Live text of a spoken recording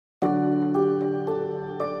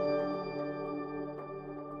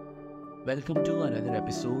Welcome to another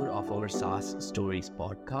episode of our SaaS Stories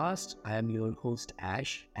podcast. I am your host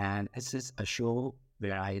Ash, and this is a show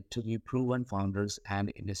where I interview proven founders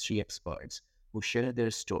and industry experts who share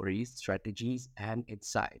their stories, strategies, and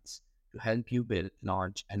insights to help you build,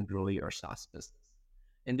 launch, and grow your SaaS business.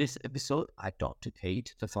 In this episode, I talked to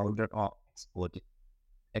Kate, the founder of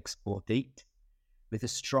Expordite, with a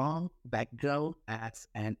strong background as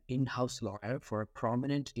an in-house lawyer for a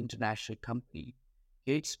prominent international company.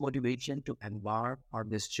 Kate's motivation to embark on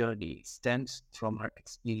this journey stems from her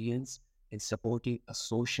experience in supporting a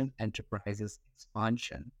social enterprise's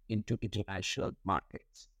expansion into international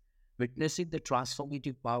markets. Witnessing the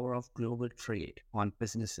transformative power of global trade on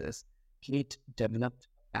businesses, Kate developed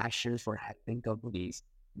a passion for helping companies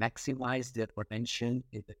maximize their potential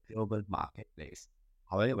in the global marketplace.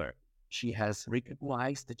 However, she has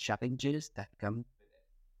recognized the challenges that come with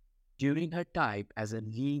it. During her time as a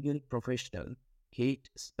legal professional, Kate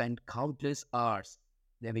spent countless hours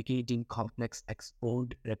navigating complex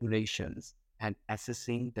export regulations and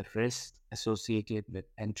assessing the risks associated with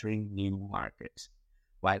entering new markets.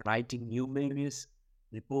 While writing numerous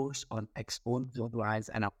reports on export compliance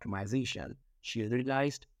and optimization, she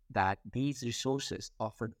realized that these resources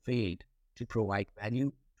often failed to provide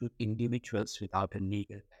value to individuals without a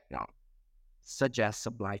legal background, such as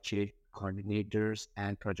supply chain coordinators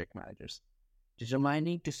and project managers.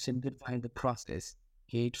 Determining to simplify the process,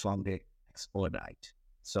 Kate founded Expordite.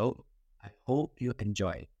 So I hope you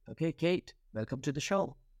enjoy. Okay, Kate, welcome to the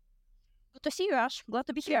show. Good to see you, Ash. Glad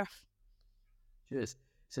to be here. Cheers.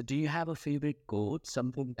 So do you have a favorite quote,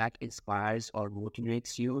 something that inspires or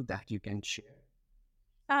motivates you that you can share?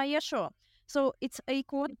 Yeah, sure. So it's a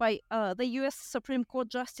quote by the U.S. Supreme Court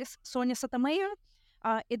Justice Sonia Sotomayor.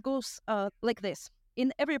 It goes like this.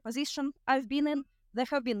 In every position I've been in, there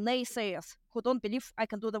have been naysayers who don't believe I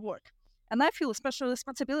can do the work. And I feel a special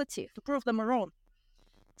responsibility to prove them wrong.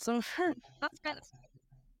 So that's kind of,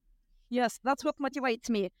 yes, that's what motivates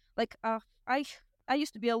me. Like, I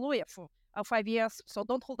used to be a lawyer for 5 years, so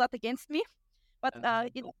don't hold that against me. But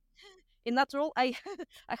in that role, I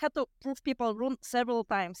I had to prove people wrong several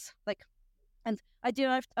times. And I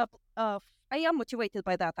derived up. I am motivated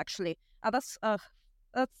by that actually. That's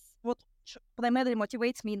what primarily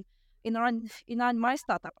motivates me in my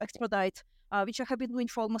startup Expordite, which I have been doing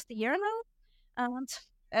for almost a year now. And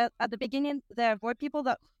at the beginning, there were people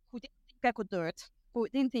who didn't think I could do it, who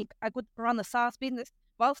didn't think I could run a SaaS business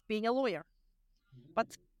whilst being a lawyer.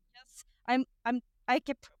 But yes, I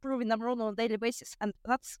kept proving them wrong on a daily basis, and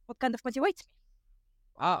that's what kind of motivates me.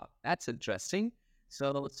 Wow, that's interesting.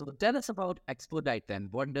 So tell us about Expedite then.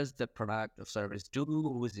 What does the product or service do?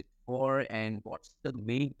 Who is it for? And what's the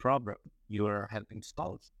main problem you're helping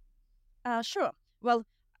solve? Sure. Well,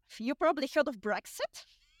 you probably heard of Brexit.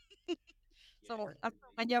 So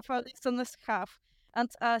many of our listeners have.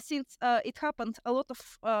 And since it happened, a lot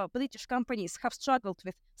of British companies have struggled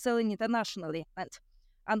with selling internationally,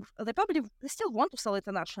 and they still want to sell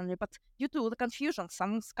internationally, but due to the confusion,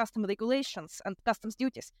 some custom regulations and customs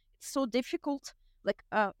duties, it's so difficult.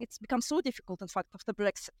 It's become so difficult, in fact, after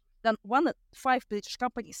Brexit. Then 1 in 5 British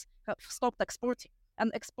companies have stopped exporting,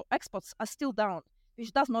 and exports are still down,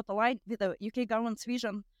 which does not align with the UK government's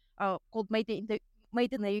vision called Made in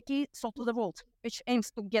the UK, sold to the world, which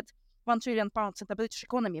aims to get £1 trillion in the British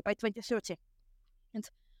economy by 2030. And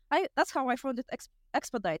that's how I founded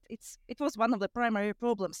Expedite. It was one of the primary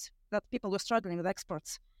problems that people were struggling with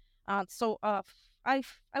exports. And so I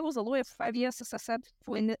was a lawyer for 5 years, as I said,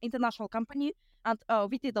 for an international company, and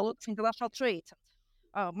we did a lot of international trade.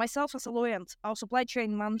 Myself as a lawyer and our supply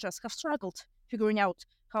chain managers have struggled figuring out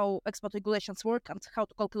how export regulations work and how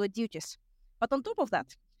to calculate duties. But on top of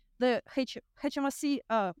that, the HMRC,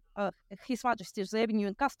 His Majesty's Revenue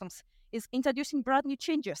and Customs, is introducing brand new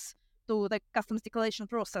changes to the customs declaration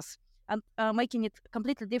process and making it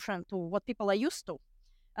completely different to what people are used to.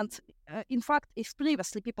 And in fact, if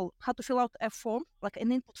previously people had to fill out a form, like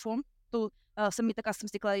an input form, to submit a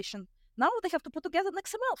customs declaration, now they have to put together an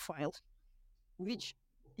XML file, which,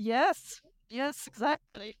 yes,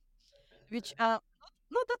 exactly, which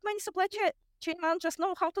not that many supply chain managers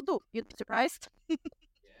know how to do. You'd be surprised.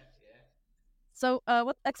 So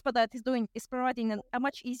what Expedite is doing is providing a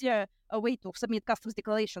much easier way to submit customs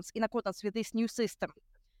declarations in accordance with this new system.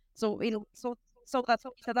 So that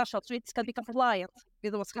international trades can be compliant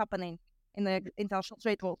with what's happening in the international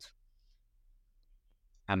trade world.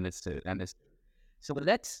 Understood. So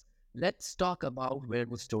let's talk about where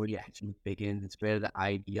the story actually begins, where the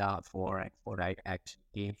idea for Expedite actually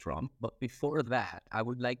came from. But before that, I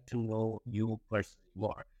would like to know you personally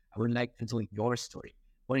more. I would like to know your story.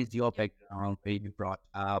 what is your background, where you brought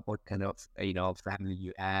up, what kind of family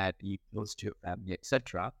you had, you close to your family,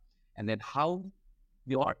 etc. And then how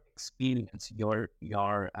your experience, your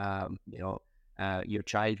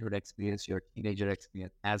childhood experience, your teenager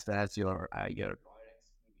experience, as well as your lawyer experience,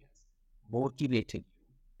 motivated you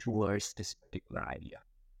towards this particular idea.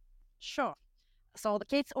 Sure. So the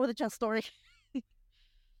Kate's origin story.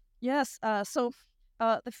 Yes. I'm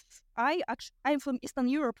from Eastern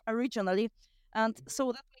Europe originally, and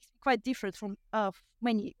so that makes me quite different from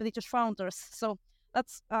many British founders. So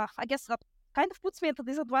that's I guess that kind of puts me at a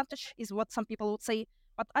disadvantage, is what some people would say.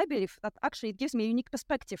 But I believe that actually it gives me a unique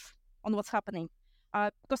perspective on what's happening,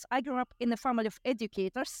 because I grew up in a family of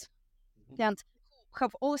educators and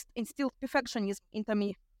have always instilled perfectionism into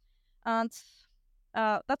me, and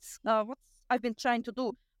that's what I've been trying to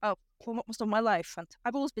do for most of my life. And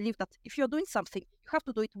I've always believed that if you're doing something, you have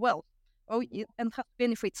to do it well, and have to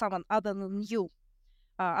benefit someone other than you.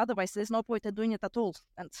 Otherwise, there's no point in doing it at all.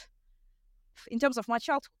 And in terms of my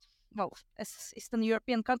childhood, well, as Eastern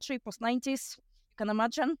European country, post 90s, you can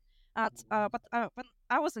imagine. But when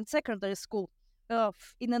I was in secondary school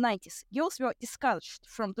in the 90s, girls were discouraged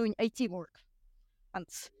from doing IT work. And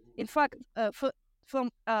in fact, from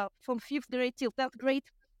fifth grade till 10th grade,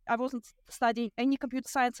 I wasn't studying any computer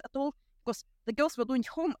science at all, because the girls were doing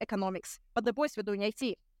home economics, but the boys were doing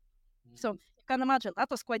IT. So you can imagine that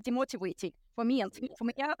was quite demotivating for me and for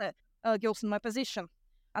many other girls in my position.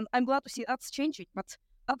 And I'm glad to see that's changing, but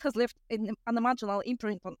that has left an unimaginable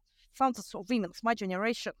imprint on thousands of women of my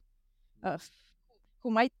generation, who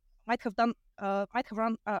might have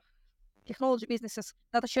run technology businesses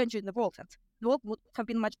that are changing the world, and the world would have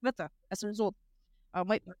been much better as a result.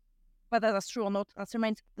 Whether that's true or not, that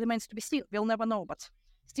remains to be seen. We'll never know, but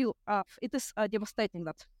still, it is devastating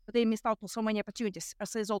that they missed out on so many opportunities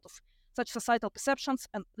as a result of such societal perceptions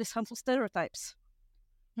and these harmful stereotypes.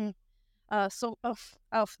 I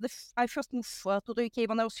first moved to the UK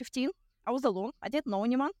when I was 15. I was alone. I didn't know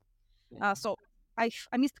anyone. So I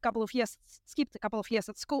missed a couple of years, skipped a couple of years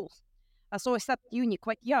at school. So I started uni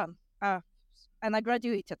quite young, and I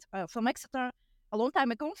graduated from Exeter a long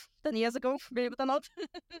time ago, 10 years ago, believe it or not.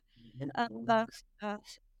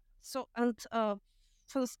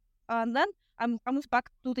 And then I moved back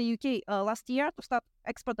to the UK last year to start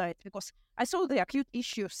Expordite, because I saw the acute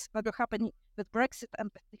issues that were happening with Brexit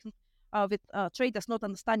and with traders not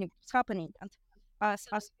understanding what's happening. And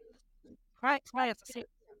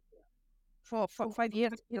for 5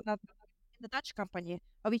 years in the Dutch company,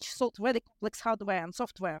 which sold very complex hardware and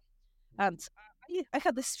software. And I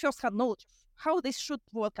had this first-hand knowledge of how this should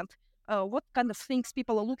work and what kind of things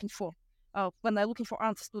people are looking for when they're looking for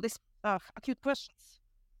answers to these acute questions.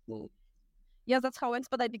 Yeah, that's how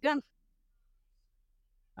Expedite began.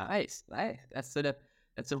 Nice. That's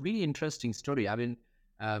a really interesting story. I mean,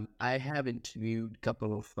 I have interviewed a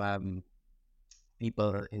couple of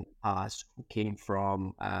people in the past who came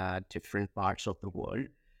from different parts of the world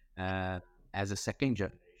as a second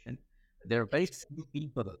generation. There are very few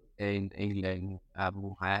people in England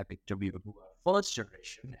who I have interviewed who are first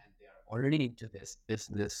generation, and they are already into this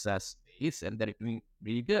business space, and they're doing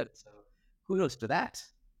really good. So kudos to that.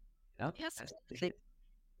 Yes, That's absolutely.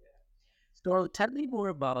 So tell me more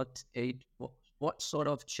about it. What sort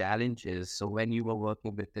of challenges? So when you were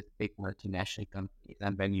working with the big multinational companies,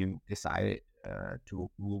 and when you decided to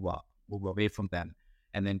move away from them,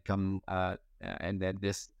 and then and then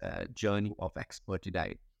this journey of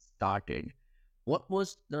Expordite started. What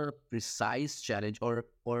was the precise challenge, or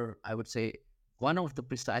I would say one of the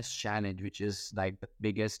precise challenge, which is like the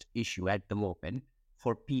biggest issue at the moment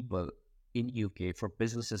for people in UK, for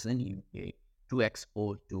businesses in UK to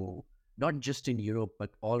export to not just in Europe,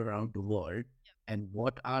 but all around the world? And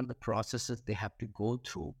what are the processes they have to go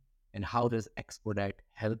through? And how does Expordite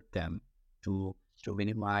help them to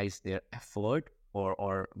minimize their effort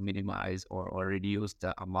or minimize or reduce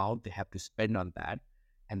the amount they have to spend on that,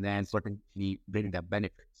 and then potentially bring them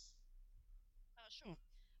benefits? Sure.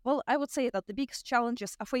 Well, I would say that the biggest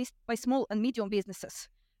challenges are faced by small and medium businesses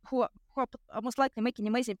who are most likely making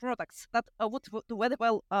amazing products that would do very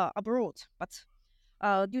well abroad. But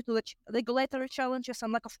due to the regulatory challenges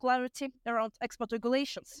and lack of clarity around export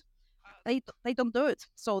regulations, they don't do it.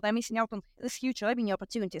 So they're missing out on these huge revenue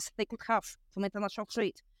opportunities they could have from international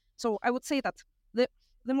trade. So I would say that the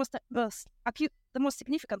the most acute, the most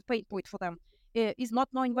significant pain point for them is not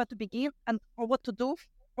knowing where to begin and or what to do,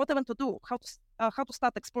 what even to do, how to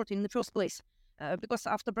start exporting in the first place. Because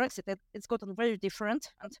after Brexit, it's gotten very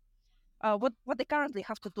different. And what they currently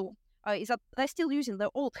have to do is that they're still using the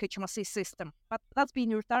old HMRC system, but that's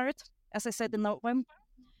being retired, as I said, in November,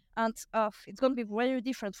 and it's going to be very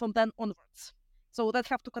different from then onwards. So they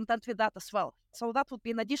have to contend with that as well. So that would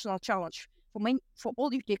be an additional challenge for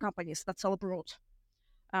all UK companies that sell abroad.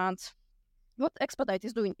 And what Expordite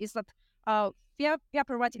is doing is that we are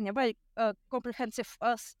providing a very comprehensive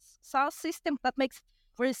SaaS system that makes it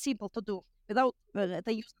very simple to do without the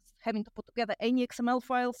users having to put together any XML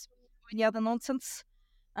files or any other nonsense.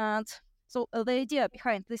 And so the idea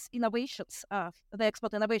behind these innovations, the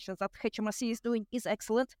export innovations that HMRC is doing, is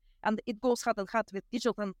excellent, and it goes hand in hand with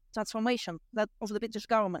digital transformation that of the British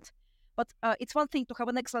government. But it's one thing to have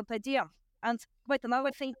an excellent idea, and quite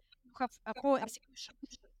another thing to have a core execution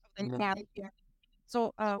of the idea.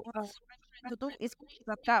 So what I'm trying to do is bridge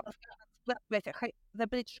that gap with the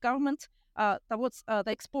British government towards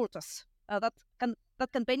the exporters that can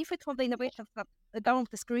benefit from the innovations that the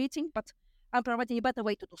government is creating, but I'm providing a better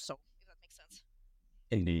way to do so, if that makes sense.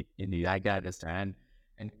 Indeed, I can understand.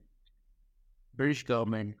 And British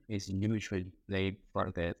government is usually blamed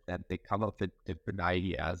for this, that they come up with different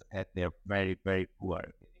ideas and they're very, very poor.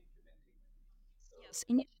 Yes,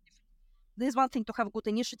 there's one thing to have a good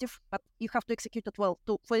initiative, but you have to execute it well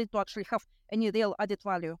for it to actually have any real added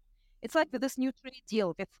value. It's like with this new trade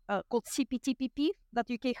deal with called CPTPP that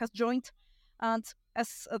UK has joined, and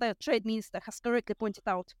as the trade minister has correctly pointed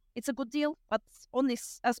out, it's a good deal, but only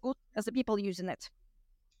as good as the people using it.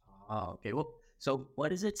 Oh, okay. Well, so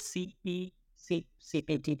what is it? CPTTT?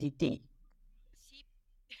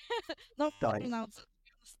 No,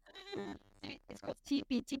 it's called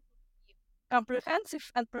CPTPP,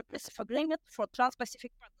 Comprehensive and Progressive Agreement for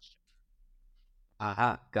Trans-Pacific Partnership.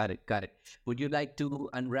 Aha, got it. Would you like to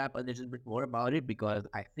unwrap a little bit more about it? Because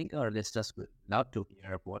I think our listeners would love to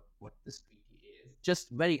hear what this treaty is.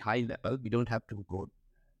 Just very high level. We don't have to go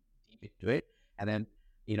deep into it. And then,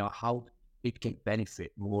 how it can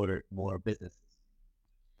benefit more businesses.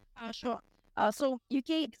 Sure. So UK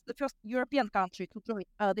is the first European country to join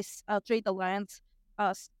this trade alliance.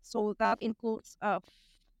 So that includes, I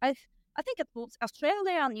think it includes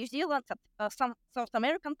Australia, New Zealand, some South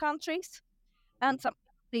American countries, and some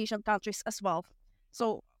Asian countries as well.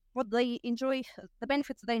 So what they enjoy, the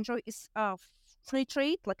benefits they enjoy is free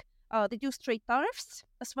trade, like reduced trade tariffs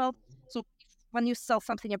as well. So when you sell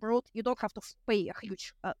something abroad, you don't have to pay a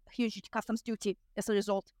huge customs duty as a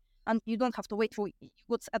result, and you don't have to wait for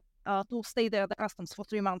goods to stay there at the customs for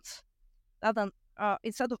 3 months. Then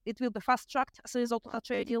instead of it will be fast tracked as a result of that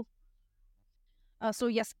trade deal. So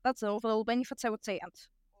yes, that's the overall benefits, I would say. And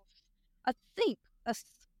I think,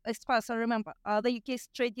 as far as I remember, the UK's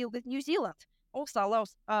trade deal with New Zealand also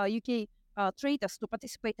allows UK traders to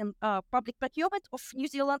participate in public procurement of New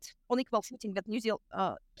Zealand on equal footing with New Zealand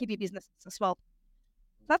KB businesses as well.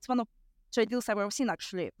 That's one of trade deals I've ever seen,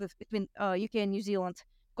 actually, between UK and New Zealand.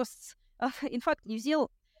 Because, in fact, New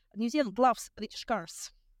Zealand loves British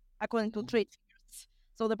cars, according to trade figures.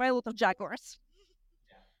 So they buy a lot of Jaguars.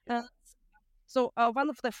 So one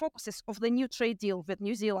of the focuses of the new trade deal with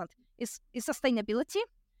New Zealand is sustainability.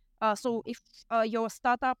 So if you're a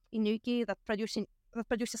startup in UK that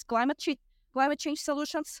produces climate change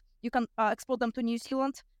solutions, you can export them to New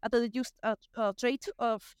Zealand at a reduced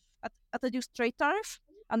reduced trade tariff,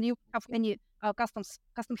 and you have any custom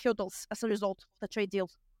hurdles as a result of the trade deal.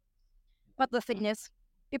 But the thing is,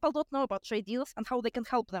 people don't know about trade deals and how they can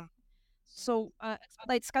help them. So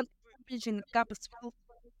Expordite can bridge in the gap as well.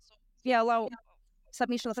 So we allow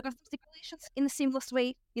submission of the customs declarations in a seamless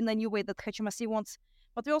way, in a new way that HMRC wants.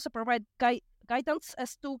 But we also provide guidance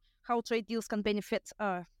as to how trade deals can benefit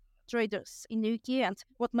traders in the UK and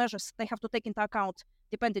what measures they have to take into account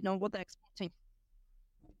depending on what they're exporting.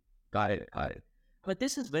 Got it. But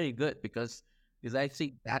this is very good because I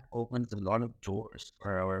think that opens a lot of doors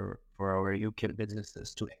for our UK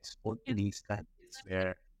businesses to export to these countries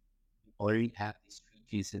where we already have these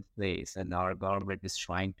treaties in place and our government is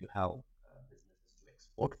trying to help businesses to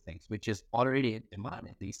export things, which is already in demand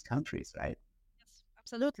in these countries, right? Yes,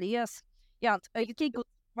 absolutely, yes. Yeah, and UK goods,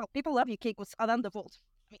 well, people love UK goods around the world.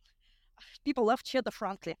 I mean, people love cheddar,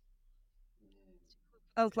 frankly.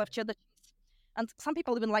 I love cheddar cheese. And some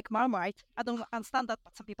people even like Marmite. I don't understand that,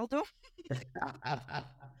 but some people do.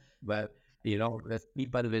 But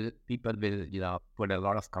people will put a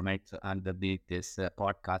lot of comments underneath this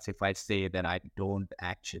podcast if I say that I don't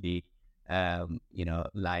actually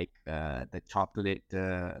like the chocolate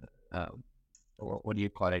or what do you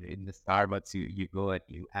call it in the Starbucks, you go and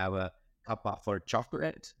you have a cup of hot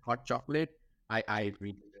chocolate. I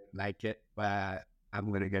really don't like it, but I'm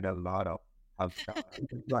gonna get a lot of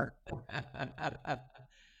chocolate.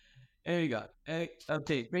 There you go.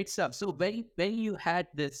 Okay, great stuff. So when you had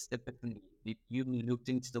this epiphany, did you looked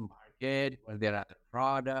into the market? Were there other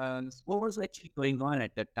products? What was actually going on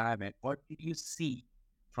at that time, and what did you see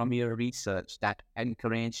from your research that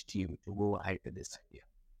encouraged you to move ahead with this idea?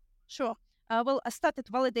 Sure. Well, I started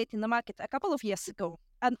validating the market a couple of years ago,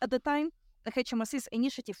 and at the time, the HMRC's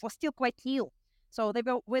initiative was still quite new, so there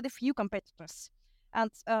were very few competitors.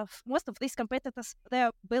 And most of these competitors, they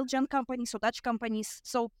are Belgian companies or Dutch companies,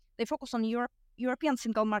 so they focus on European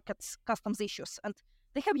single markets customs issues. And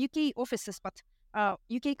they have UK offices, but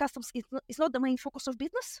UK customs is not the main focus of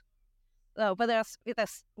business. Whereas it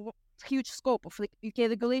has huge scope of UK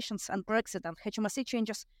regulations and Brexit and HMRC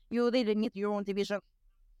changes, you really need your own division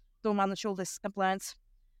to manage all this compliance.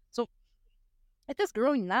 So it is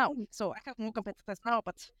growing now. So I have more competitors now,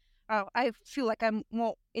 but I feel like I'm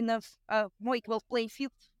more in a more equal playing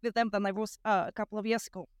field with them than I was a couple of years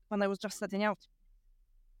ago when I was just starting out.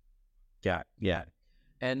 Yeah, yeah.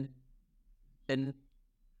 And and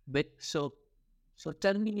but so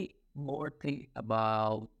tell me more thing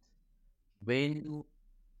about when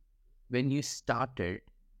when you started,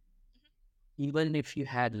 even if you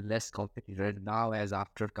had less competitor now, as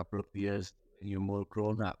after a couple of years, when you're more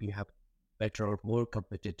grown up, you have better or more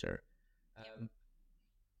competitor. Um,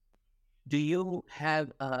 do you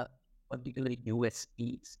have a particular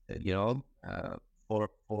USPs,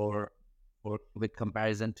 for with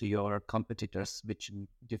comparison to your competitors, which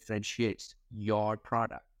differentiates your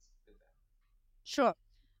products? Sure.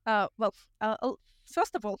 Well,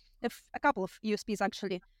 first of all, if a couple of USPs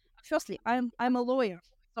actually. Firstly, I'm a lawyer,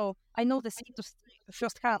 so I know this industry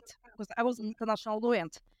firsthand because I was an international lawyer.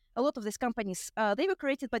 And a lot of these companies, they were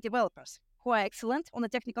created by developers who are excellent on the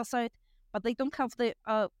technical side, but they don't have the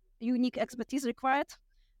unique expertise required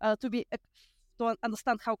to be to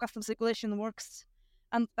understand how customs regulation works.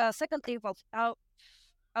 And secondly, well,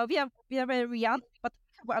 we are very young, but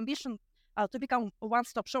we have ambition to become a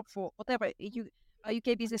one-stop shop for whatever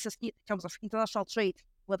UK businesses need in terms of international trade,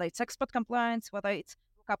 whether it's export compliance, whether it's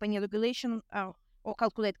company regulation, or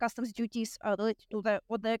calculate customs duties related to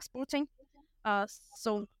what they're exporting. Yes,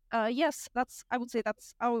 I would say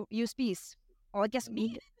that's our USPs. Or I guess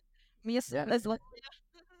me Yeah, as like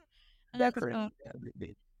and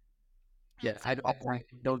definitely. Yeah, I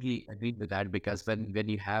totally agree with that, because when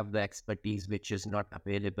you have the expertise which is not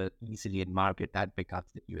available easily in market, that becomes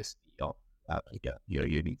the USP of your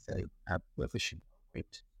unique selling coefficient.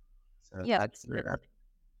 Right. So yes,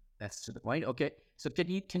 that's to the point. Okay. So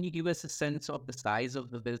can you give us a sense of the size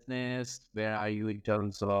of the business? Where are you in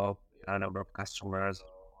terms of number of customers,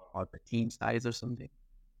 or the team size or something?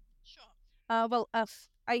 sure.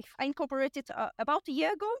 I incorporated about a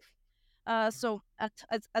year ago. So at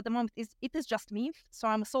the moment, it is just me. So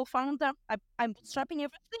I'm a sole founder. I'm bootstrapping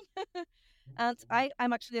everything, and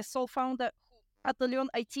I'm actually a sole founder at the Leon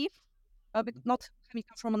IT, not coming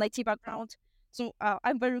from an IT background. So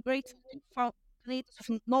I'm very grateful to found creators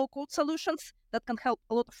of no-code solutions that can help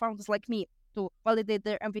a lot of founders like me to validate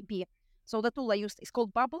their MVP. So the tool I used is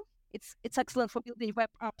called Bubble. It's excellent for building web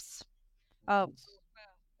apps. Uh,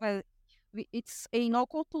 well, it's a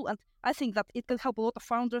no-code tool, and I think that it can help a lot of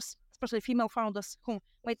founders, especially female founders who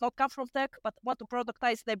might not come from tech but want to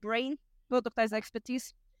productize their brain, productize their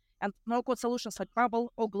expertise. And no-code solutions like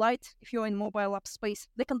Bubble or Glide, if you're in mobile app space,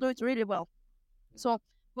 they can do it really well. So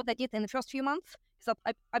what I did in the first few months is that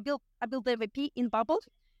I built the MVP in Bubble,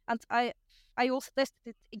 and I also tested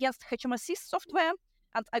it against HMRC software,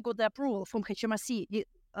 and I got the approval from HMRC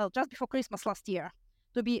just before Christmas last year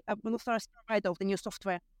to be an authorized provider of the new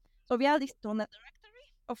software. So we are listed on a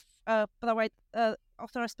directory of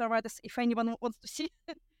authorized providers if anyone wants to see.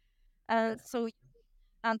 So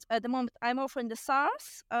and at the moment, I'm offering the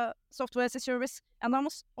SaaS, software as a service, and I'm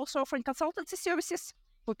also offering consultancy services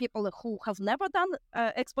for people who have never done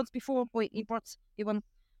exports before or imports, even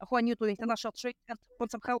who are new to international trade and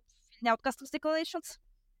want some help filling out customs declarations.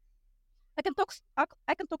 I can talk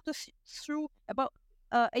through about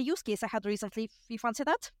a use case I had recently. If you fancy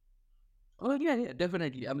that? Oh yeah, yeah,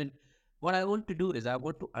 definitely. I mean, what I want to do is I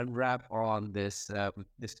want to unwrap on this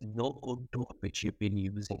no-code tool which you've been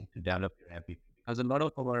using to develop your MVP, because a lot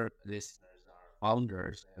of our listeners are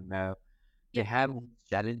founders, and they Yeah. have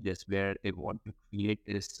challenges where they want to create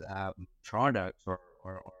this products, or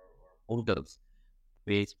models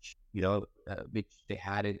which they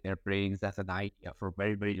had in their brains as an idea for a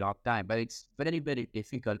very, very long time. But it's very, very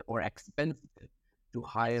difficult or expensive to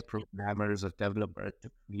hire Yes. programmers or developers to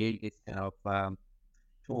create this kind of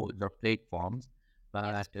tools or platforms.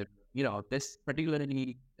 Yes. But this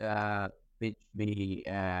particularly which we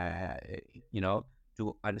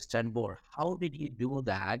to understand more. How did you do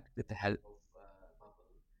that with the help of Bubble?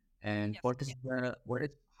 And Yes. what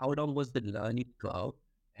is how long was the learning curve?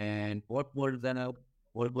 And what were the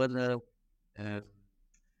uh,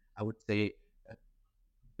 I would say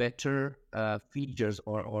better features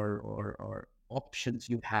or options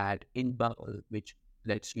you had in Bubble, which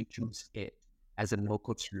lets you choose it as a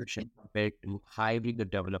local solution compared to hiring a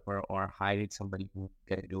developer or hiring somebody who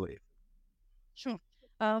can do it? Sure.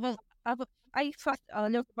 Well, I first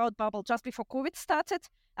learned about Bubble just before COVID started,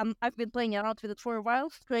 and I've been playing around with it for a while,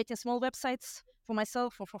 creating small websites for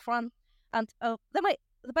myself or for fun. And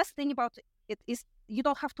the best thing about it is you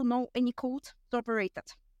don't have to know any code to operate it.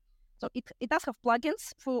 So it does have plugins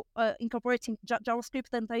for incorporating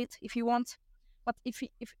JavaScript into it if you want. But if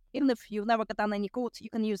even if you've never done any code, you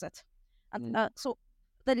can use it. And so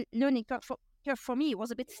the learning curve for me was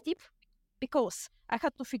a bit steep because I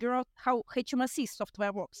had to figure out how HMRC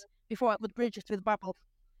software works before I would bridge it with Bubble.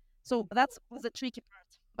 So that was the tricky part.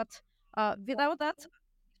 But without that,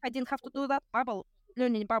 I didn't have to do that.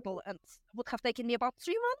 Learning Bubble, and would have taken me about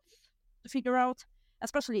 3 months to figure out,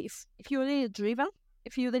 especially if you're really driven,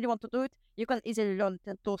 if you really want to do it, you can easily learn it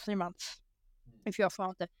in 2 or 3 months if you're a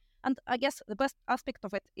founder. And I guess the best aspect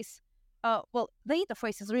of it is, well, the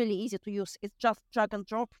interface is really easy to use. It's just drag and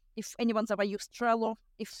drop. If anyone's ever used Trello,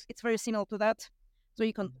 if it's very similar to that. So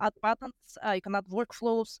you can add buttons, you can add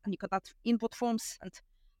workflows, and you can add input forms. And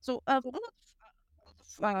so a lot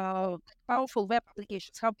of powerful web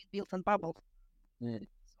applications have been built in Bubble.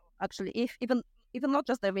 Actually, if even not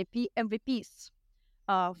just the MVPs,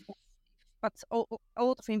 but a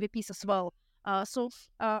lot of MVPs as well. So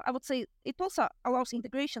I would say it also allows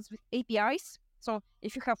integrations with APIs. So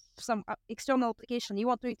if you have some external application you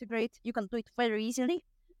want to integrate, you can do it very easily,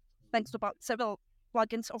 thanks to about several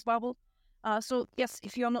plugins of Bubble. So yes,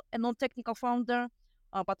 if you're not a non-technical founder,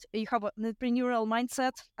 but you have an entrepreneurial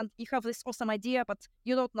mindset and you have this awesome idea, but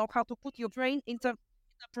you don't know how to put your brain into a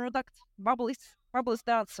product, Bubble is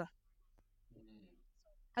the answer.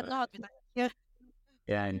 I don't know how to do that.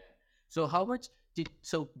 Yeah. So how much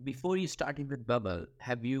so before you started with Bubble,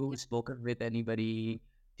 have you spoken with anybody?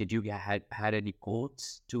 Did you had any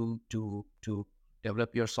codes to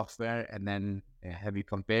develop your software, and then have you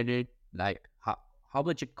compared it? Like how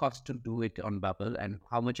much it cost to do it on Bubble and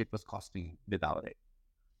how much it was costing without it?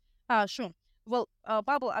 Sure. Well,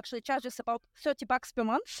 Bubble actually charges about $30 per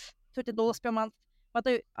month, $30 per month. But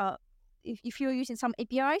if you're using some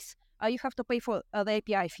APIs, you have to pay for the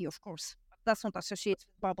API fee, of course. That's not associated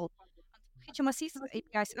with Bubble. HMRC's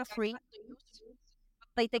APIs are free to use, but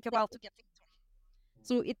they take a while to get into.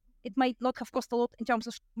 So it might not have cost a lot in terms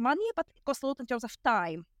of money, but it costs a lot in terms of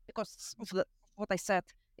time because of what I said.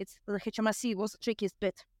 It's the HMRC was the trickiest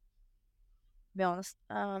bit, to be honest.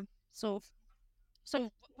 So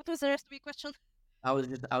what was the rest of your question? I was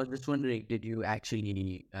just wondering, did you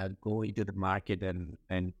actually go into the market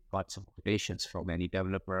and got some quotations from any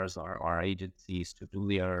developers or agencies to do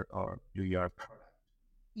your product?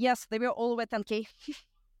 Yes, they were all with 10K.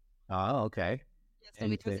 Oh, okay. Yes, so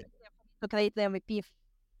it was easier for me to create the MVP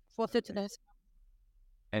for 30 days.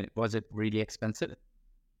 And was it really expensive?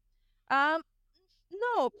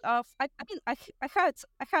 No. I mean, I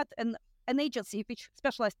had an agency which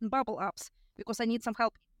specialized in Bubble apps because I need some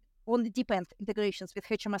help on the deep end integrations with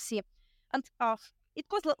HMRC, and it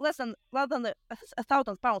cost less than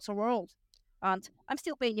 £1,000 overall. And I'm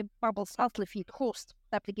still paying Bubble's monthly fee to host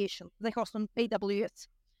the application. They host on AWS.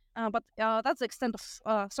 But that's the extent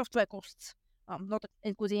of software costs, not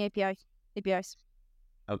including APIs.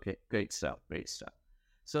 Okay, great stuff.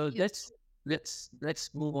 So yes. let's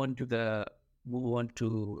move on to the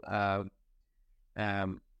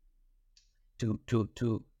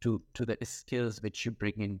to the skills which you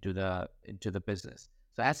bring into the business.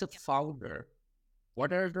 So as a founder,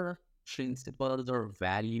 what are the principles or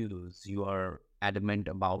values you are adamant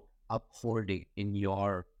about upholding in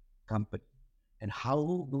your company, and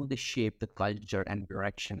how do they shape the culture and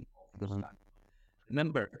direction of the company?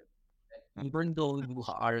 Remember, even though you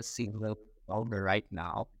are a single founder right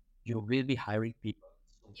now, you will be hiring people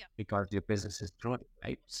because your business is growing,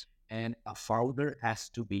 right? And a founder has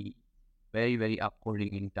to be very, very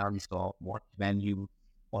upholding in terms of what value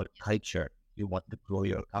or culture you want to grow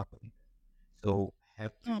your company. So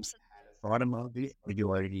have you had a thought about this, or you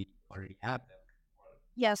already have them?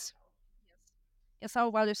 Yes. Yes, our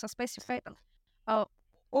values are specified.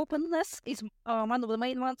 Openness is one of the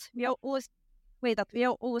main ones. We are always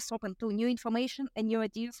open to new information and new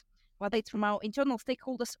ideas, whether it's from our internal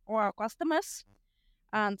stakeholders or our customers.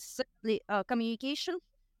 And secondly, communication.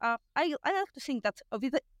 I like to think that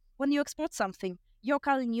when you export something, you're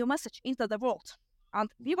carrying your message into the world,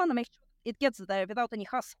 and we want to make sure it gets there without any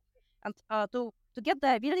hassle. And to get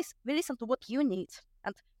there, we listen to what you need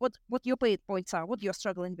and what your pain points are, what you're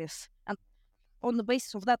struggling with, and on the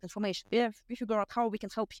basis of that information, we figure out how we can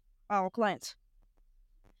help our clients.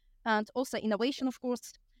 And also innovation, of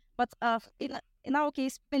course. But in our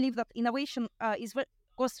case, we believe that innovation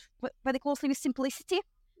goes very closely with simplicity.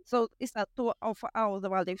 So it's two of our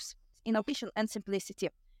values: innovation and simplicity,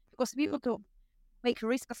 because we want to make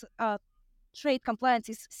trade compliance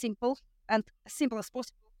is simple and as simple as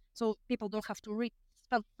possible, so people don't have to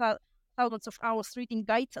spend thousands of hours reading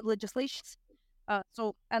guides and legislations.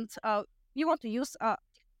 We want to use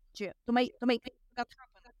technology to make that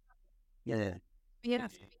happen. Yeah.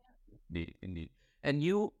 Yes. Indeed, indeed. And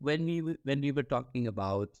when we were talking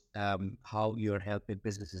about how you're helping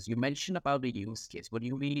businesses, you mentioned about the use case. Would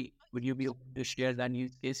you be able to share that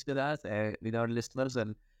use case with us, with our listeners,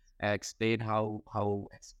 and explain how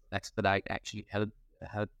Expedite actually helped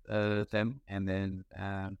them, and then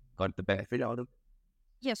got the benefit out of it?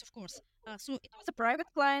 Yes, of course. So it was a private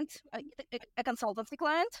client, a consultancy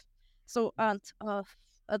client. So and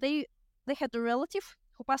they had a relative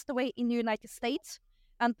who passed away in the United States,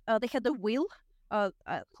 and they had a will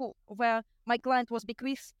where my client was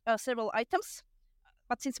bequeathed several items.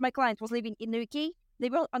 But since my client was living in the UK, they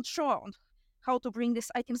were unsure on how to bring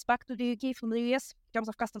these items back to the UK from the US in terms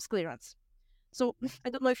of customs clearance. So I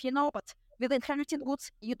don't know if you know, but with inherited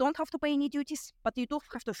goods, you don't have to pay any duties, but you do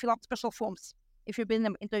have to fill out special forms if you bring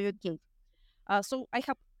them into your UK. So I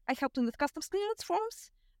helped them with customs clearance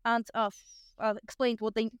forms and explained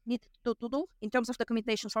what they needed to do in terms of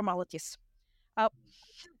documentation formalities.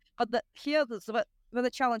 Here's where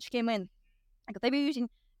the challenge came in. Like, they were using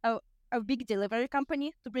a big delivery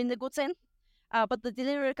company to bring the goods in, but the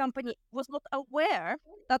delivery company was not aware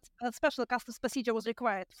that a special customs procedure was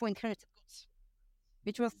required for inherited goods,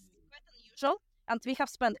 which was quite unusual. And we have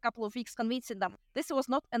spent a couple of weeks convincing them this was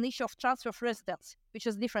not an issue of transfer of residence, which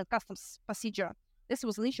is a different customs procedure. This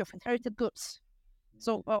was an issue of inherited goods.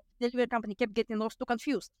 So the delivery company kept getting those two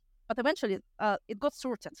confused. But eventually, it got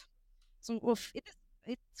sorted. So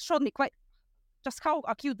it showed me quite just how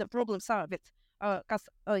acute the problems are with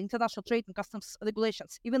international trade and customs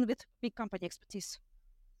regulations, even with big company expertise.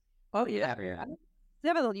 Oh yeah, yeah.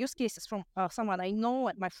 Several use cases from someone I know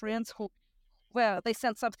and my friends where they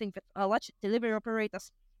sent something with large delivery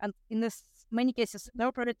operators, and in this many cases, the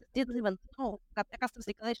operator didn't even know that a customs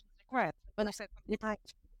declaration is required when I said right,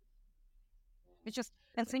 which is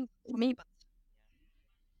insane for me. But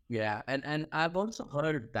Yeah, and I've also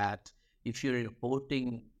heard that if you're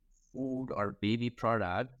importing food or baby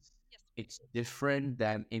products, yes, it's different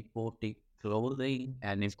than importing clothing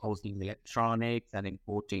and of course. importing electronics and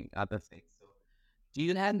importing other things. So, do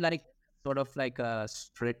you have like sort of like a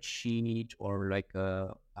spreadsheet or like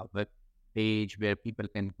a web page where people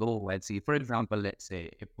can go and see? For example, let's say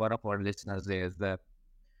if one of our listeners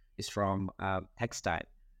is from textile.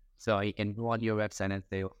 So you can go on your website and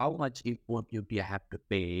say, how much import duty I have to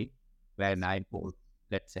pay when I import,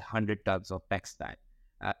 let's say, 100 tons of textile.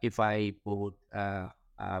 If I import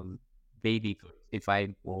baby goods, if I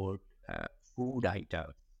import food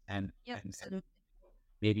items, and, Yeah, and absolutely.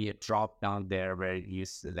 maybe a drop down there where you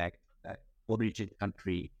select origin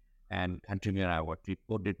country and country where I want to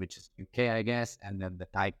import it, which is UK, I guess, and then the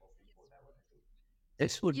type of import I want to do.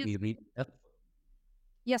 This would Yes, be really helpful.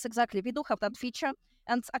 yes, exactly. We do have that feature,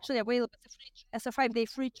 and it's actually available as a 5-day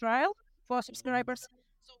free trial for our subscribers.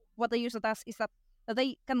 So what the user does is that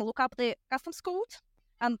they can look up the customs code,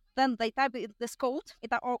 and then they type in this code in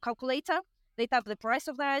our calculator. They type the price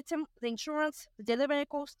of the item, the insurance, the delivery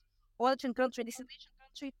cost, origin country, destination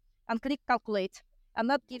country, and click calculate. And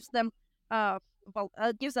that gives them,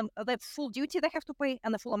 the full duty they have to pay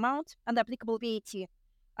and the full amount and the applicable VAT.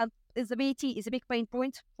 And the VAT is a big pain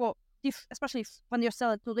point for especially when you're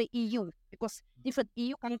selling to the EU, because different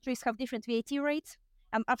EU countries have different VAT rates,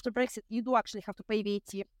 and after Brexit, you do actually have to pay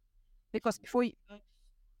VAT, because before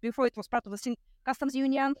it was part of the customs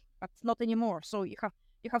union, but not anymore. So you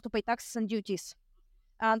have to pay taxes and duties,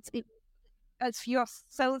 and if you're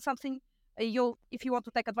selling something, if you want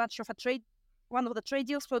to take advantage of one of the trade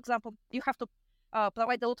deals, for example, you have to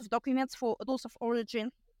provide a lot of documents for rules of origin,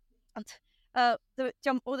 and the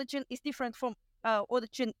term origin is different from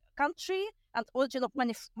origin country and origin of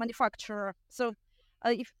manufacturer. So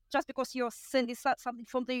if just because you're sending something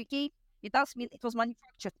from the UK, it does mean it was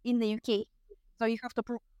manufactured in the UK. So you have to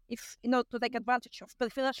prove, if in order to take advantage of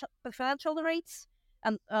preferential rates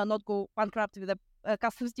and not go bankrupt with the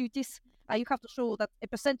customs duties, you have to show that a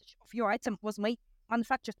percentage of your item was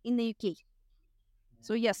manufactured in the UK.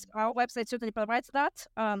 So yes, our website certainly provides that,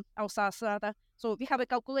 our SaaS rather. So we have a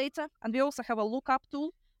calculator, and we also have a lookup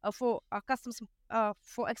tool for customs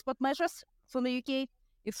for export measures from the UK.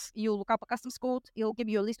 If you look up a customs code, it'll give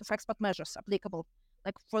you a list of export measures applicable.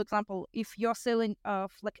 Like, for example, if you're selling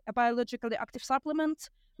like a biologically active supplement,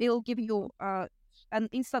 it'll give you an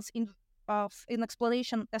instance in an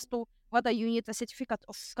explanation as to whether you need a certificate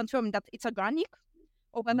of confirming that it's organic,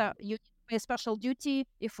 or whether you pay a special duty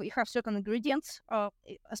if you have certain ingredients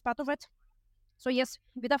as part of it. So yes,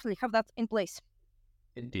 we definitely have that in place.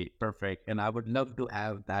 Indeed, perfect. And I would love to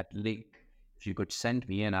have that link if you could send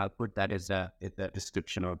me, and I'll put that as in the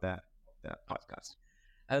description of the podcast.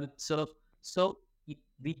 So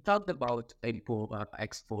we talked about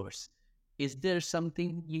exports. Is there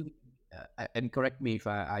something you and correct me if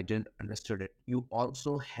I didn't understood it? You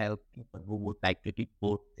also help people who would like to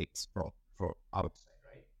import things from outside,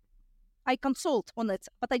 right? I consult on it,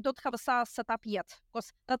 but I don't have a SaaS set up yet,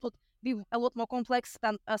 because that would be a lot more complex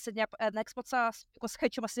than setting up an export SaaS, because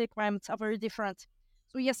HMRC requirements are very different.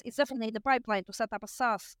 So yes, it's definitely in the pipeline to set up a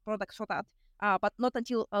SaaS product for that, but not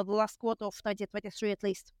until the last quarter of 2023 at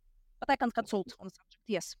least. But I can consult on the subject,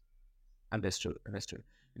 yes. Understood.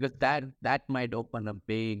 Because that might open a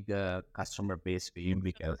big customer base for you,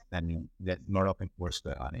 because then there's more of imports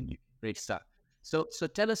going on in you. Great stuff. So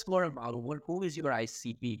tell us more about who is your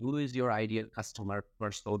ICP, who is your ideal customer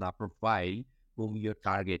persona profile, whom you're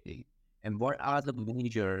targeting, and what are the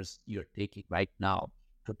measures you're taking right now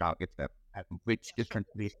to target them, at which different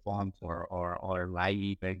platforms or live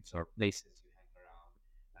events or places you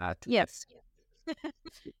hang around to Yes.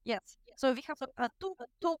 Yes. So we have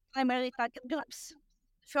two primary target groups.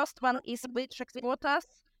 First one is British exporters,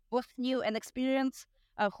 both new and experienced,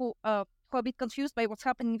 who are a bit confused by what's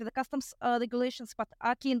happening with the customs regulations, but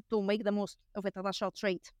are keen to make the most of international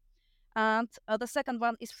trade. And the second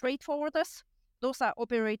one is freight forwarders. Those are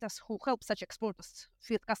operators who help such exporters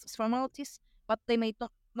with customs formalities, but they may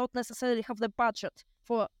not necessarily have the budget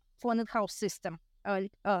for an in-house system,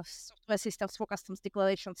 software systems for customs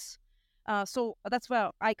declarations. So that's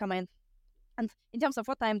where I come in. And in terms of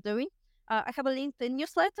what I'm doing, I have a LinkedIn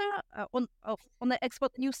newsletter on the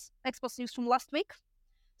export news from last week.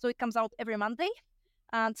 So it comes out every Monday.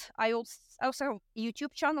 And I also have a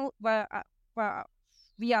YouTube channel where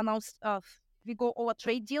we announce, we go over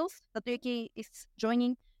trade deals that the UK is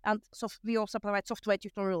joining. And so we also provide software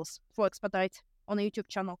tutorials for Expordite on the YouTube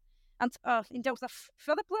channel. And in terms of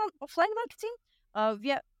further plan offline marketing,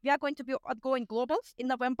 we are going to be going global in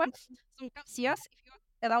November. So come see us if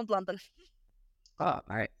you're around London. all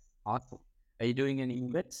right, awesome. Are you doing any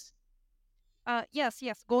events? Yes,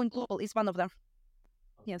 going global is one of them.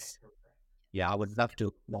 Okay, Yes. yeah, I would love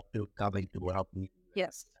to come in to help me.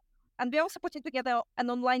 Yes. And we're also putting together an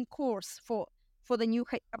online course for the new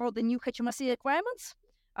about the new HMRC requirements,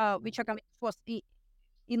 which are coming forth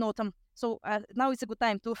in autumn. So now is a good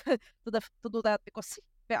time to to do that, because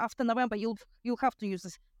after November you'll have to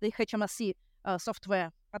use the HMRC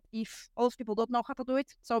software. But if all people don't know how to do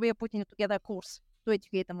it, so we are putting together a course to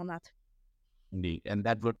educate them on that. Indeed, and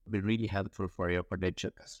that would be really helpful for your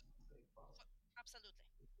potential customers. Absolutely.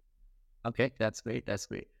 Okay, that's great.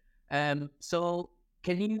 So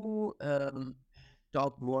can you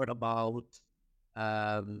talk more about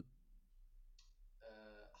um,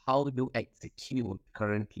 how you execute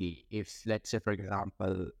currently? If, let's say, for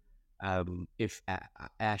example, if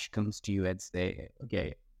Ash comes to you and say,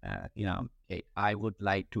 okay, okay, I would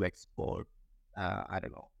like to export, I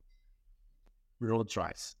don't know, Rolls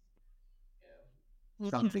Royce,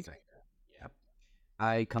 something like that. Yeah.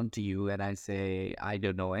 I come to you and I say, I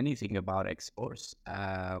don't know anything about exports.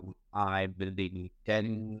 I'm building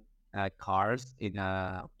 10 cars in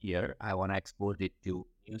a year. I want to export it to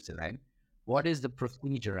New Zealand. What is the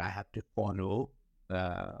procedure I have to follow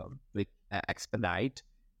with Expedite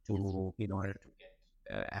in order to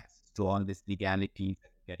get access to all these legalities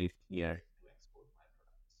and get it here to export my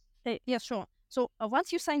products? Yeah, sure. So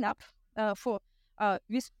once you sign up for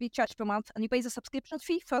we charge per month, and you pay the subscription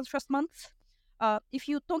fee for the first month. If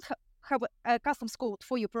you don't have a customs code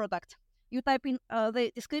for your product, you type in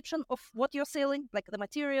the description of what you're selling, like the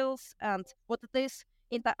materials and what it is,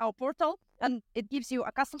 into our portal, and it gives you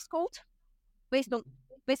a customs code based on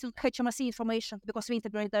HMRC information, because we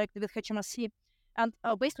integrate directly with HMRC. And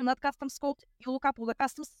based on that customs code, you look up all the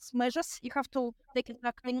customs measures you have to take into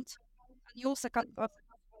account, and you also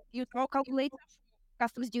use our calculator for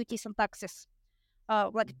customs duties and taxes.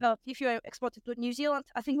 If you are exporting to New Zealand,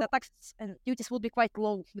 I think the taxes and duties will be quite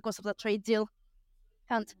low because of the trade deal.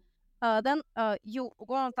 And then you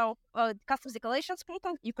go on our customs declarations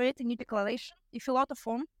portal, you create a new declaration, you fill out a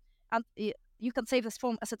form, and you can save this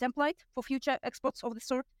form as a template for future exports of the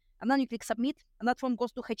sort, and then you click submit, and that form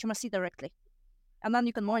goes to HMRC directly. And then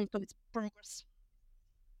you can monitor its progress.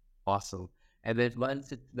 Awesome. And then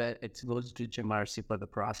once it goes to HMRC for the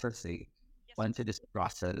processing, once it is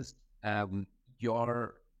processed,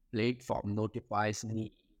 your platform notifies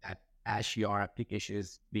me that as your application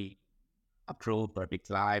is being approved or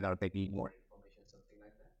declined, or they need more information, something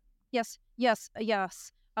like that? Yes.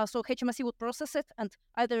 So HMRC would process it and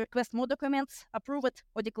either request more documents, approve it,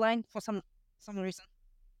 or decline for some reason.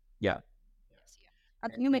 Yeah. Yes, yeah.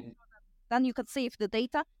 And you make then you can save the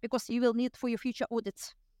data because you will need for your future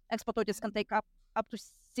audits. Export audits can take up to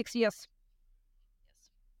 6 years.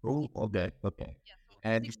 Yes. Oh, okay. Yeah, so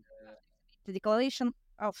And the declaration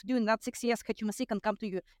of doing that 6 years, HMRC can come to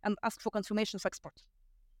you and ask for confirmation of export.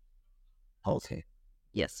 okay.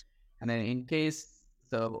 Yes. And then in case,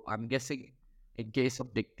 so I'm guessing in case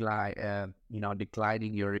of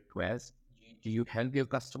declining your request, do you help your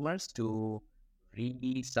customers to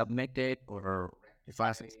resubmit it or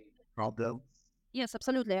rectify problems? Yes,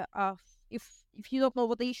 absolutely. If you don't know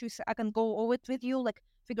what the issue is, I can go over it with you, like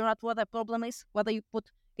figure out what the problem is, whether you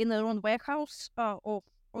put in the wrong warehouse or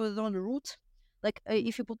the wrong route. Like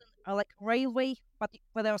if you put in like railway, but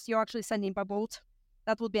whether you're actually sending by boat,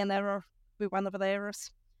 that would be an error, be one of the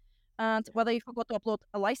errors. And whether you forgot to upload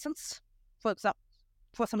a license, for example,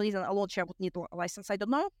 for some reason a launcher would need a license, I don't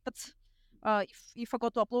know, but if you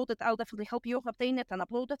forgot to upload it, I'll definitely help you obtain it and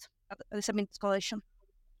upload it at the submit installation.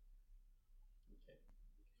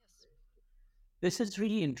 This is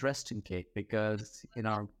really interesting, Kate, because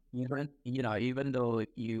even though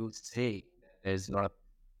you say there's not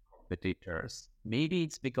competitors, maybe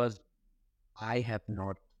it's because I have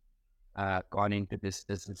not gone into this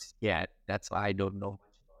business yet. That's why I don't know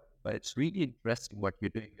much about it. But it's really interesting what you're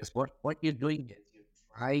doing, because what you're doing is you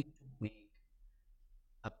try to make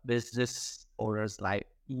a business owner's life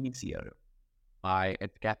easier by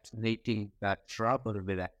encapsulating that trouble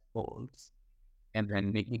with exports and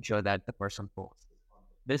then making sure that the person focused on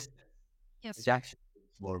the business, Yes. which actually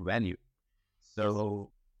gives more value.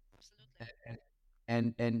 So, Absolutely.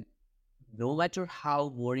 and no matter how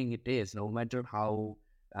boring it is, no matter how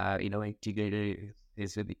integrated it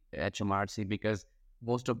is with the HMRC, because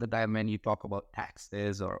most of the time when you talk about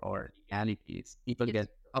taxes or legalities, people get,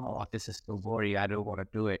 oh, this is so boring, I don't want to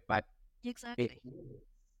do it. But Exactly.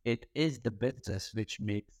 it is the business which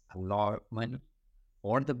makes a lot of money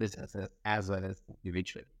for the businesses as well as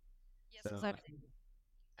individually. Yes, So exactly.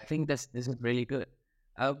 I think this is really good.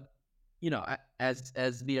 Um,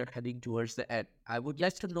 as we are heading towards the end, I would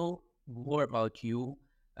like to know more about you.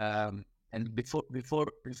 And before we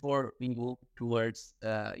move towards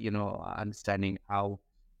understanding how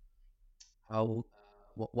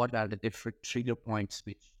what are the different trigger points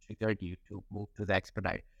which triggered you to move to the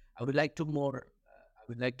expedite, I would like to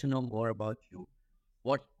know more about you.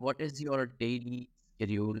 What is your daily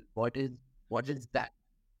schedule? What is that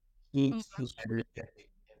Mm, keeps you energetic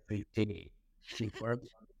every day to work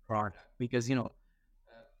on the product? Because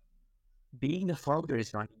being a founder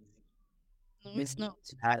is not easy. no, You it's need not.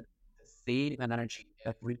 to have the same energy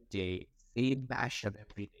every day, same passion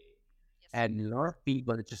every day. Yes. And a lot of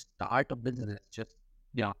people just start a business just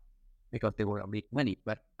you know because they want to make money,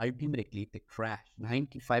 but ultimately they crash.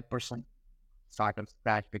 95% startups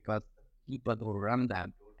crash because the people who run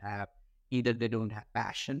them they don't have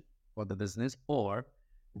passion for the business, or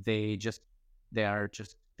they are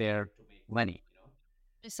just there to make money.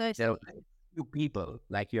 Precisely. There are few people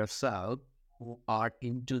like yourself who are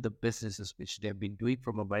into the businesses which they've been doing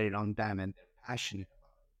from a very long time and they're passionate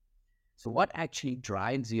about it. So what actually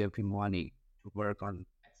drives you every morning to work on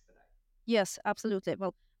Expedite? Yes, absolutely.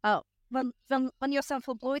 Well, when you're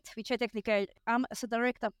self-employed, which I technically am as a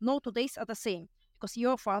director, no 2 days are the same because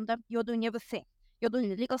you're a founder, you're doing everything. You're doing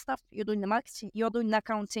the legal stuff, you're doing the marketing, you're doing the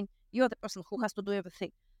accounting, you're the person who has to do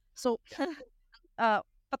everything. So, but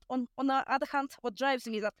on the other hand, what drives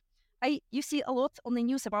me is that you see a lot on the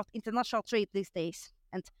news about international trade these days,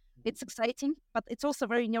 and it's exciting, but it's also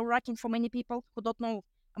very nerve-wracking for many people who don't know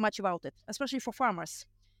much about it, especially for farmers.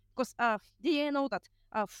 Because do you know that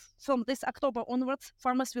from this October onwards, a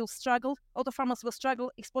lot of farmers will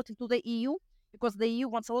struggle exporting to the EU because the EU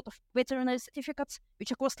wants a lot of veterinary certificates, which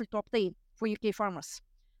are costly to obtain for UK farmers.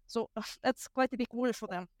 So that's quite a big worry for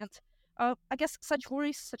them. And I guess such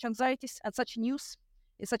worries, such anxieties, and such news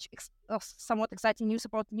is such somewhat exciting news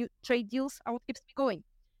about new trade deals are what keeps me going.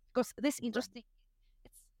 Because this industry,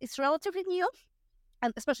 it's relatively new,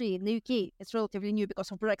 and especially in the UK, it's relatively new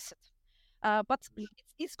because of Brexit. But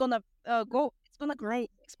it's gonna it's gonna grow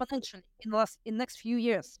exponentially in the next few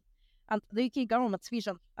years. And the UK government's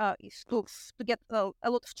vision is to get a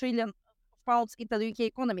lot of trillion of pounds into the UK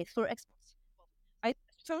economy through exports. I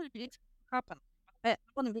truly believe it will happen. I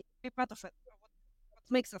want to be part of it.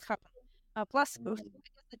 What makes it happen? Plus, the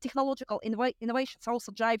technological innovations are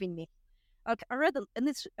also driving me. I read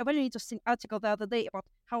a very interesting article the other day about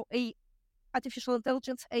how artificial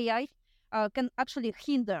intelligence (AI) can actually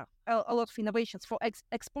hinder a lot of innovations for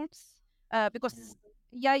exports because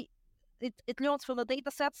AI it learns from the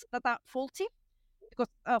data sets that are faulty. Because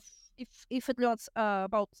if it learns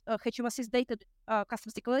about HMRC's data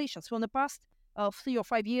customs declarations from the past 3 or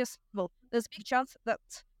 5 years, well, there's a big chance that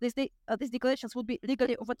these declarations would be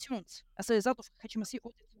legally overturned as a result of HMRC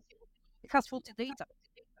audit. It has faulty data.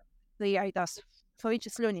 The AI does for which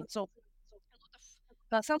it's learning. So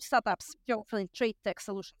some startups offering trade tech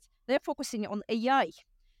solutions, they're focusing on AI,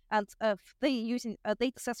 and they're using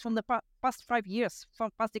data sets from the past 5 years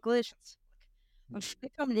from past declarations. They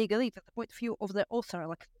firmly agree with the point of view of the author.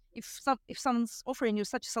 Like if someone's offering you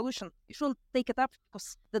such a solution, you shouldn't take it up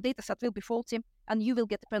because the data set will be faulty and you will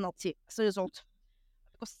get a penalty as a result.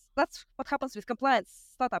 Because that's what happens with compliance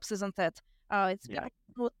startups, isn't it?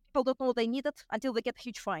 People don't know they need it until they get a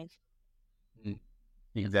huge fine.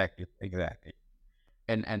 Exactly.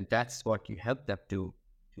 And that's what you help them to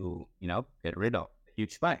get rid of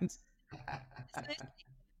huge fines.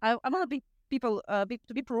 I want to be people to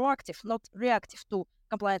be proactive, not reactive to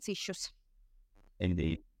compliance issues.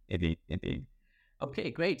 Indeed.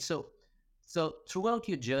 Okay, great. So throughout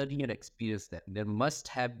your journey and experience, then there must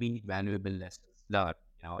have been valuable lessons learned.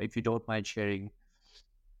 If you don't mind sharing,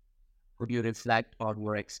 could you reflect on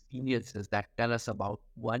your experiences that tell us about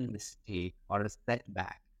one mistake or a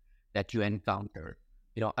setback that you encountered,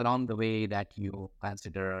 along the way that you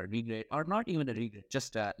consider a regret or not even a regret,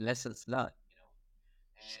 just lessons learned.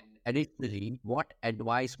 And additionally, what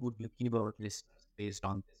advice would you give our listeners based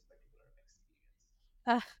on this particular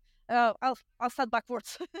experience? I'll start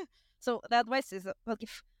backwards. So the advice is, well,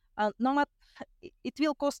 if no matter it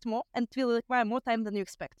will cost more and it will require more time than you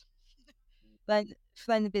expect. Than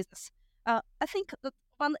in business. I think that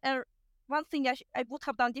one thing I would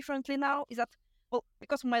have done differently now is that, well,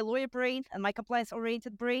 because of my lawyer brain and my compliance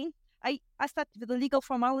oriented brain, I started with the legal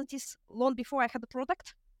formalities long before I had the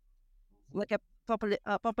product, like a proper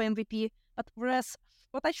MVP. But whereas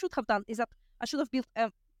what I should have done is that I should have built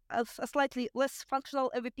a slightly less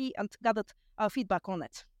functional MVP and gathered feedback on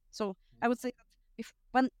it. So I would say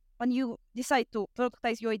that when you decide to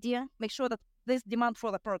productize your idea, make sure that there's demand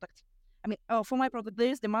for the product. I mean, for my product,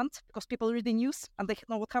 there is demand because people read the news and they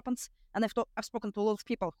know what happens. And I've spoken to a lot of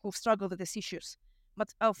people who struggle with these issues.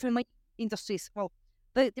 But for my industries, well,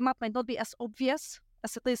 the demand might not be as obvious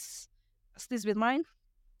as it is with mine.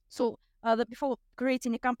 So before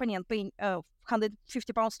creating a company and paying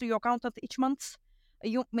 £150 to your accountant each month,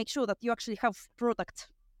 you make sure that you actually have product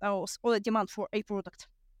or a demand for a product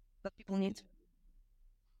that people need.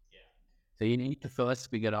 So you need to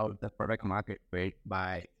first figure out the product market fit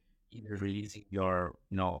by either releasing your,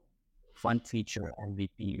 fun feature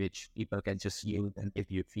MVP, which people can just use and give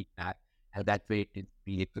you feedback. And that way it's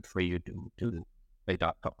really good for you to build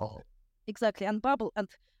up. Exactly. And Bubble and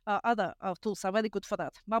other tools are very good for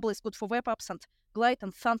that. Bubble is good for web apps, and Glide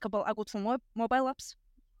and Thunkable are good for mobile apps.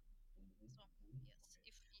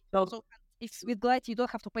 So if with Glide, you don't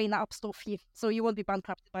have to pay an app store fee, so you won't be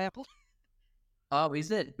bankrupted by Apple. Oh,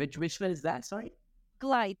 is it? Which one is that? Sorry?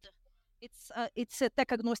 Glide. It's a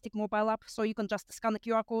tech agnostic mobile app, so you can just scan a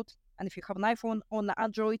QR code, and if you have an iPhone or an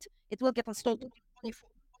Android, it will get installed on your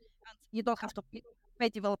phone, and you don't have to pay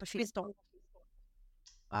developer fees.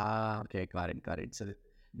 Okay, got it. So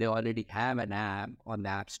they already have an app on the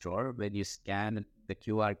App Store. When you scan the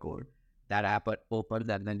QR code, that app opens,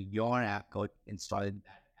 and then your app code installed in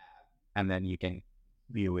that app, and then you can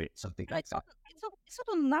view it, something like that. It's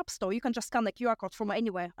not on an app store. You can just scan the QR code from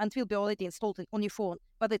anywhere and it will be already installed on your phone.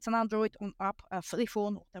 But it's an Android app, a free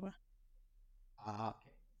phone, or whatever.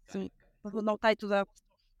 Okay. So not tied to the app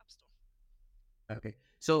store. Okay.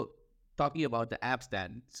 So talking about the apps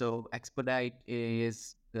then, so Expedite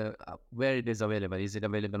is where it is available. Is it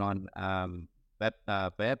available on web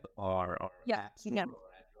or App Store or Android?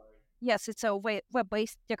 Yes, it's a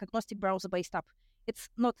web-based, tech-agnostic, browser-based app. It's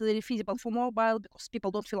not really feasible for mobile because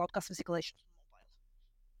people don't fill out customs declarations on mobile.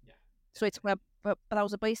 Yeah. So it's web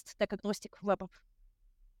browser-based, tech-agnostic web app.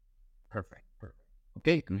 Perfect.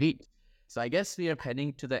 Okay, great. So I guess we are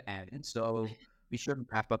heading to the end. So we should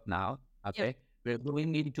wrap up now. Okay. Yep. We're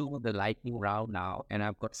going into the lightning round now, and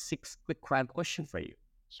I've got 6 quick fire questions for you.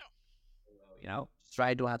 Sure.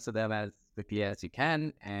 Try to answer them as quickly as you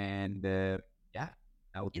can, and that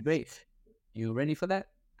would be great. You ready for that?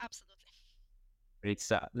 Absolutely. Great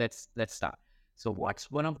start. Let's start. So, what's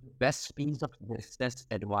one of the best pieces of business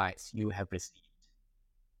advice you have received?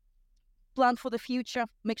 Plan for the future.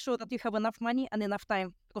 Make sure that you have enough money and enough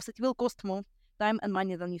time, because it will cost more time and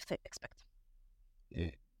money than you expect.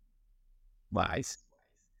 Yeah. Wise.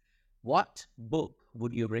 What book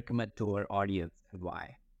would you recommend to our audience and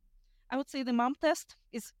why? I would say The Mom Test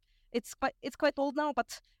is It's quite old now,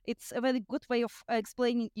 but it's a very good way of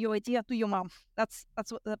explaining your idea to your mom. That's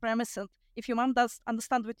what the premise. And if your mom does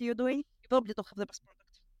understand what you're doing, you probably don't have the best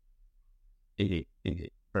product.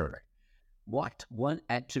 Indeed. Perfect. What one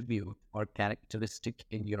attribute or characteristic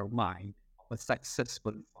in your mind of a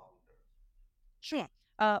successful founder? Sure.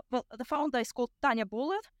 Well, the founder is called Tanya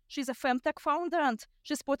Buller. She's a femtech founder, and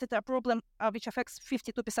she spotted a problem which affects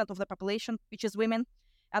 52% of the population, which is women.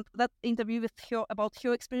 And that interview with her about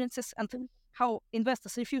her experiences and how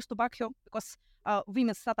investors refuse to back her because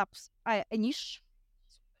women startups are a niche,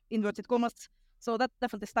 inverted commas. So that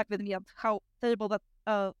definitely stuck with me, and how terrible that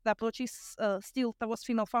the approach is still towards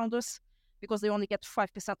female founders, because they only get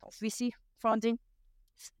 5% of VC funding,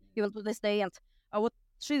 even to this day. And what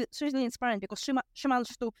she's really inspiring, because she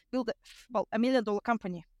managed to build a $1 million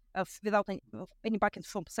company without any backing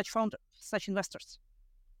from such founder, such investors.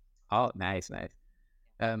 Oh, nice.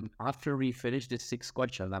 After we finish this 6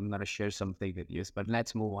 questions, I'm going to share something with you, but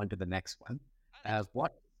let's move on to the next one.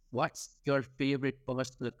 What's your favorite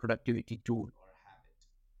personal productivity tool or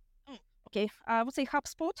habit? Okay, I would say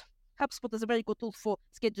HubSpot. HubSpot is a very good tool for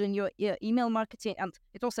scheduling your email marketing, and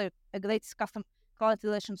it's also a great custom client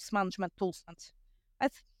relations management tool. And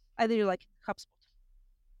I really like HubSpot.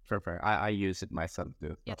 Perfect. I use it myself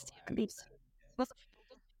too. Yes, please.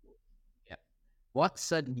 Yeah.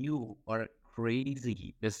 What's a new or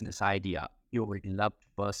crazy business idea you would love to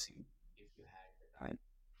pursue if you had the time?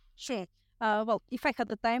 Sure. Well, if I had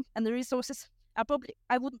the time and the resources, I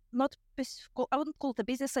would not I wouldn't call it a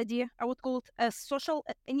business idea. I would call it a social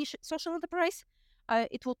enterprise.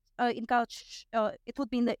 It would encourage. It would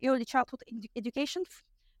be in the early childhood education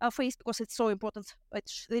phase, because it's so important.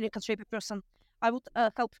 It really can shape a person. I would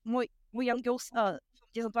help more young girls from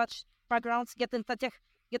disadvantaged backgrounds get into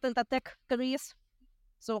tech careers.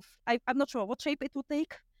 So I'm not sure what shape it would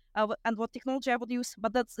take and what technology I would use,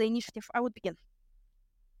 but that's the initiative I would begin.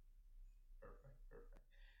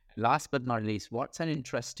 Last but not least, what's an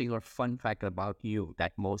interesting or fun fact about you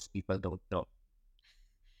that most people don't know?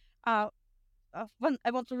 When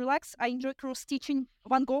I want to relax, I enjoy cross-stitching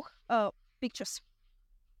Van Gogh pictures.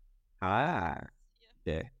 Ah,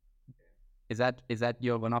 yeah. Is that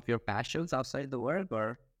your one of your passions outside the work,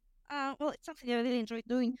 or? Well, it's something I really enjoy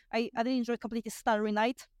doing. I really enjoy completing Starry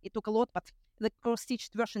Night. It took a lot, but the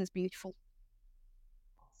cross-stitched version is beautiful.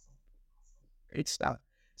 Great stuff.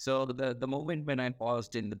 So the moment when I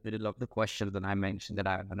paused in the middle of the question, then I mentioned that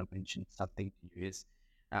I'm going to mention something to you is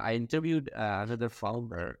I interviewed another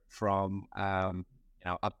founder from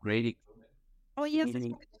upgrading. Oh yes, I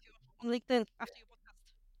spoke to you on LinkedIn after your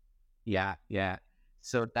podcast. Yeah.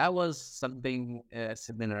 So that was something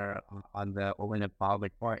similar on the women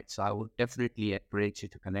empowerment part. So I would definitely encourage you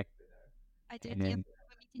to connect with her. I did. Yeah, we have a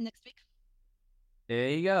meeting next week. There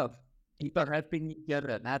you go. People helping each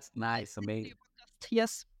other. That's nice. Amazing.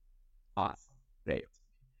 Yes. Awesome. Great.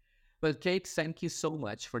 Well, Kate, thank you so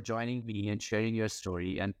much for joining me and sharing your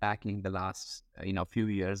story and packing the last few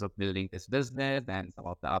years of building this business and some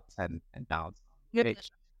of the ups and downs.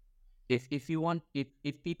 Great. If you want, if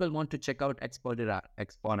people want to check out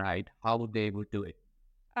Expordite, how they would do it?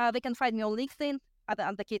 They can find me on LinkedIn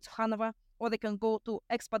under Kate Sukhanova, or they can go to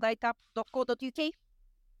exporditeup.co.uk.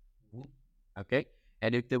 Okay.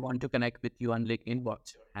 And if they want to connect with you on LinkedIn,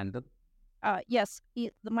 what's your handle? Yes,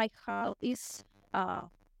 my handle is I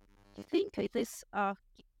think it is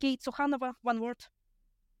Kate Sukhanova, one word.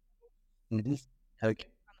 Mm-hmm. Okay.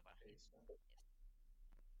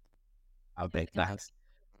 Okay, thanks.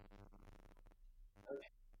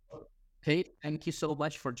 Kate, thank you so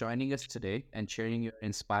much for joining us today and sharing your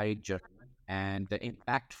inspired journey and the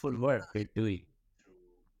impactful work you're doing.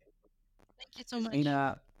 Thank you so much. It's been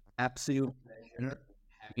an absolute pleasure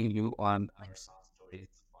having you on our SaaS Stories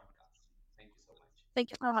podcast. Thank you so much.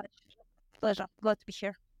 Thank you so much. Pleasure. Glad to be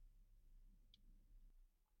here.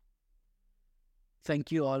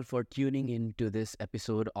 Thank you all for tuning in to this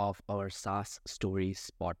episode of our SaaS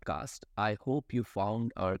Stories podcast. I hope you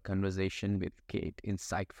found our conversation with Kate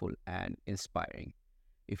insightful and inspiring.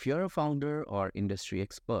 If you're a founder or industry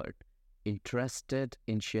expert interested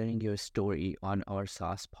in sharing your story on our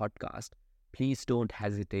SaaS podcast, please don't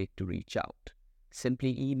hesitate to reach out.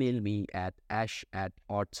 Simply email me at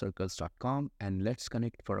ash@oddcircles.com and let's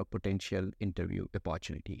connect for a potential interview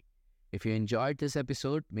opportunity. If you enjoyed this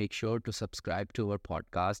episode, make sure to subscribe to our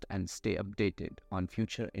podcast and stay updated on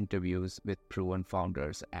future interviews with proven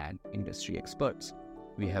founders and industry experts.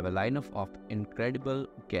 We have a lineup of incredible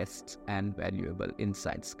guests and valuable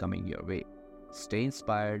insights coming your way. Stay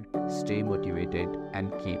inspired, stay motivated,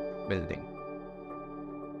 and keep building.